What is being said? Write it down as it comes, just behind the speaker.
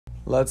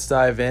Let's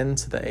dive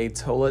into the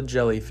Atolla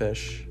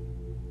jellyfish.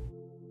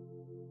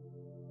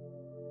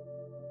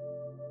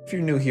 If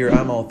you're new here,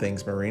 I'm All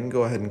Things Marine.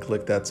 Go ahead and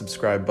click that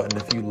subscribe button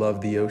if you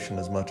love the ocean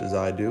as much as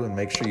I do, and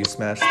make sure you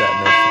smash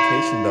that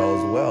notification bell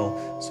as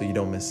well so you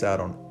don't miss out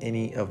on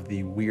any of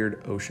the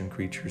weird ocean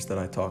creatures that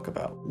I talk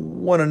about.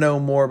 Want to know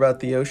more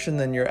about the ocean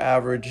than your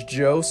average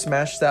Joe?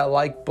 Smash that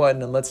like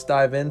button and let's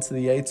dive into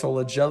the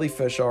Atolla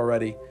jellyfish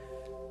already.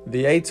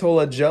 The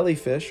Atolla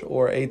jellyfish,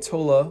 or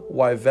Atolla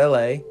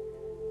wyvellei,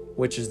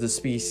 which is the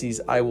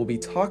species I will be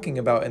talking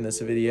about in this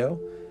video,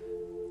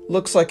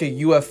 looks like a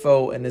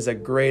UFO and is a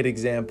great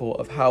example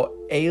of how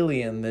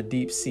alien the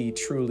deep sea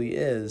truly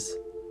is.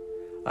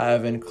 I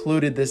have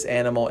included this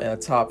animal in a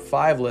top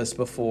 5 list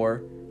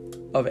before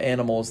of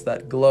animals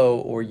that glow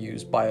or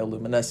use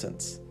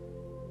bioluminescence.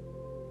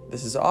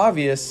 This is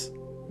obvious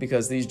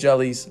because these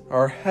jellies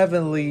are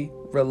heavily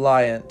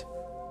reliant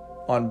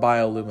on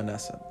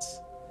bioluminescence.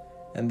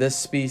 And this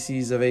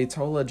species of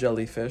Atolla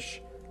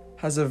jellyfish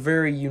has a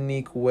very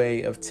unique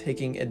way of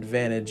taking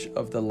advantage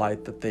of the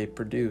light that they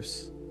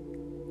produce.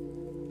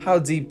 How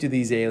deep do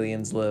these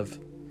aliens live?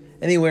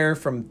 Anywhere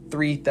from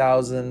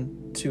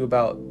 3,000 to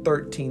about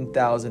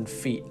 13,000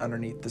 feet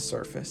underneath the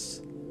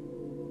surface.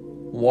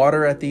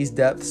 Water at these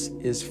depths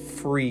is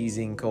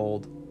freezing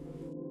cold.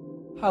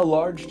 How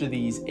large do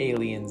these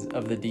aliens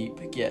of the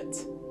deep get?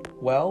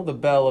 Well, the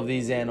bell of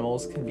these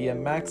animals can be a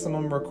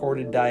maximum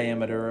recorded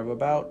diameter of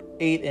about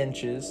 8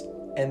 inches,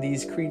 and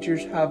these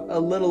creatures have a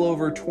little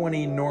over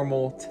 20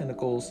 normal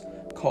tentacles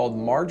called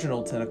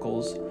marginal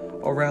tentacles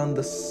around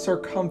the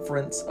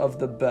circumference of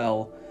the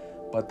bell,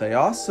 but they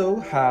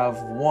also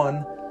have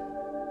one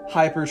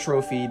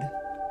hypertrophied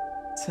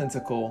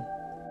tentacle,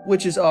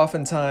 which is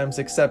oftentimes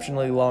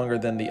exceptionally longer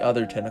than the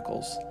other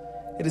tentacles.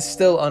 It is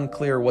still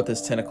unclear what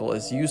this tentacle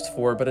is used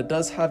for, but it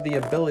does have the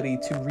ability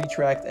to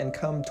retract and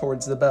come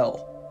towards the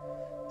bell.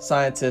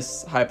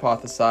 Scientists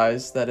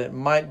hypothesize that it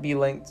might be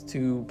linked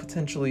to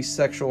potentially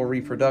sexual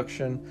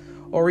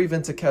reproduction or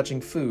even to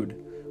catching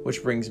food,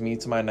 which brings me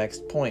to my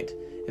next point.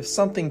 If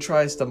something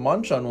tries to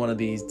munch on one of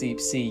these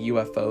deep-sea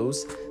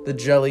UFOs, the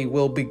jelly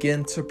will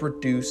begin to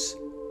produce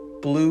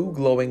blue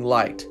glowing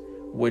light,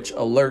 which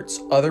alerts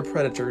other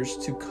predators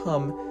to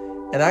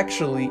come and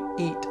actually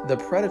eat the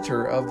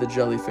predator of the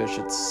jellyfish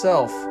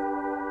itself.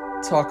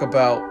 Talk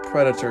about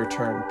predator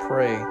turned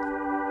prey.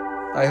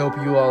 I hope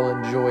you all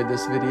enjoyed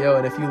this video,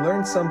 and if you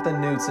learned something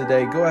new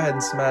today, go ahead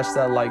and smash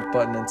that like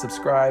button and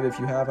subscribe if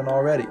you haven't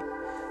already.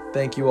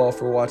 Thank you all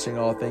for watching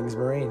All Things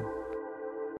Marine.